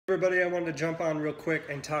Everybody, I wanted to jump on real quick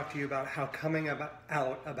and talk to you about how coming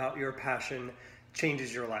out about your passion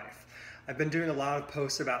changes your life. I've been doing a lot of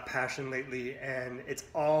posts about passion lately, and it's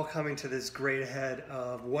all coming to this great head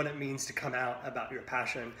of what it means to come out about your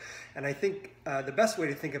passion. And I think the best way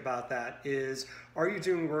to think about that is, are you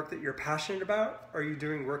doing work that you're passionate about? Are you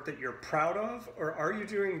doing work that you're proud of? Or are you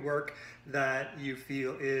doing work that you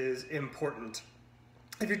feel is important?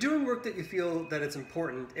 If you're doing work that you feel that it's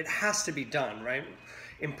important, it has to be done, right?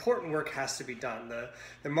 Important work has to be done.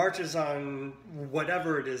 The marches on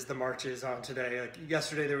whatever it is the march is on today. Like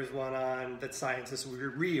yesterday there was one on that scientists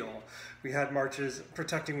were real. We had marches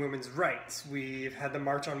protecting women's rights. We've had the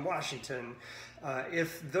March on Washington.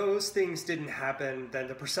 If those things didn't happen, then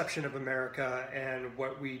the perception of America and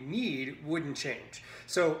what we need wouldn't change.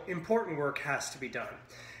 So important work has to be done.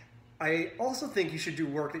 I also think you should do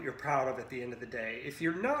work that you're proud of at the end of the day. If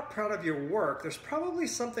you're not proud of your work, there's probably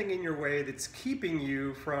something in your way that's keeping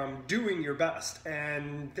you from doing your best,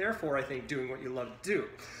 and therefore I think doing what you love to do.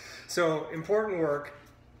 So important work,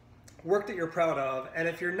 work that you're proud of, and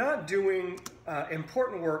if you're not doing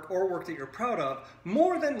important work or work that you're proud of,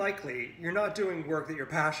 more than likely you're not doing work that you're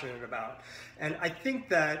passionate about. And I think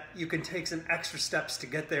that you can take some extra steps to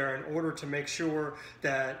get there in order to make sure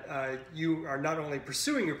that you are not only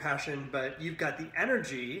pursuing your passion, but you've got the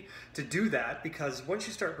energy to do that, because once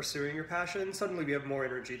you start pursuing your passion, suddenly you have more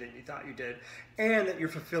energy than you thought you did, and that you're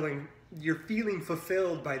feeling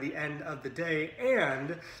fulfilled by the end of the day,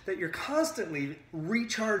 and that you're constantly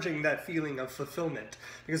recharging that feeling of fulfillment.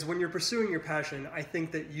 Because when you're pursuing your passion, I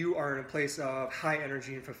think that you are in a place of high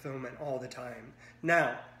energy and fulfillment all the time.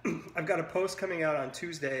 Now, I've got a post coming out on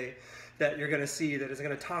Tuesday that you're going to see that is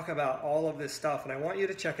going to talk about all of this stuff, and I want you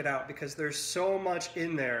to check it out because there's so much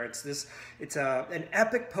in there. It's an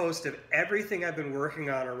epic post of everything I've been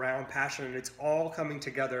working on around passion, and it's all coming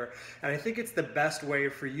together. And I think it's the best way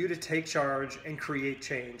for you to take charge and create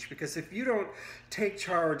change, because if you don't take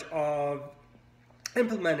charge of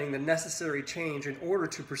implementing the necessary change in order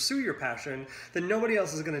to pursue your passion, then nobody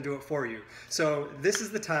else is going to do it for you. So this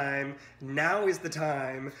is the time, now is the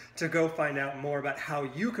time to go find out more about how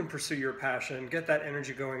you can pursue your passion, get that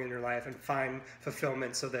energy going in your life, and find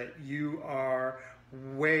fulfillment so that you are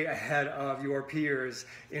way ahead of your peers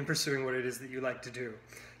in pursuing what it is that you like to do.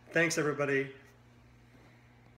 Thanks, everybody.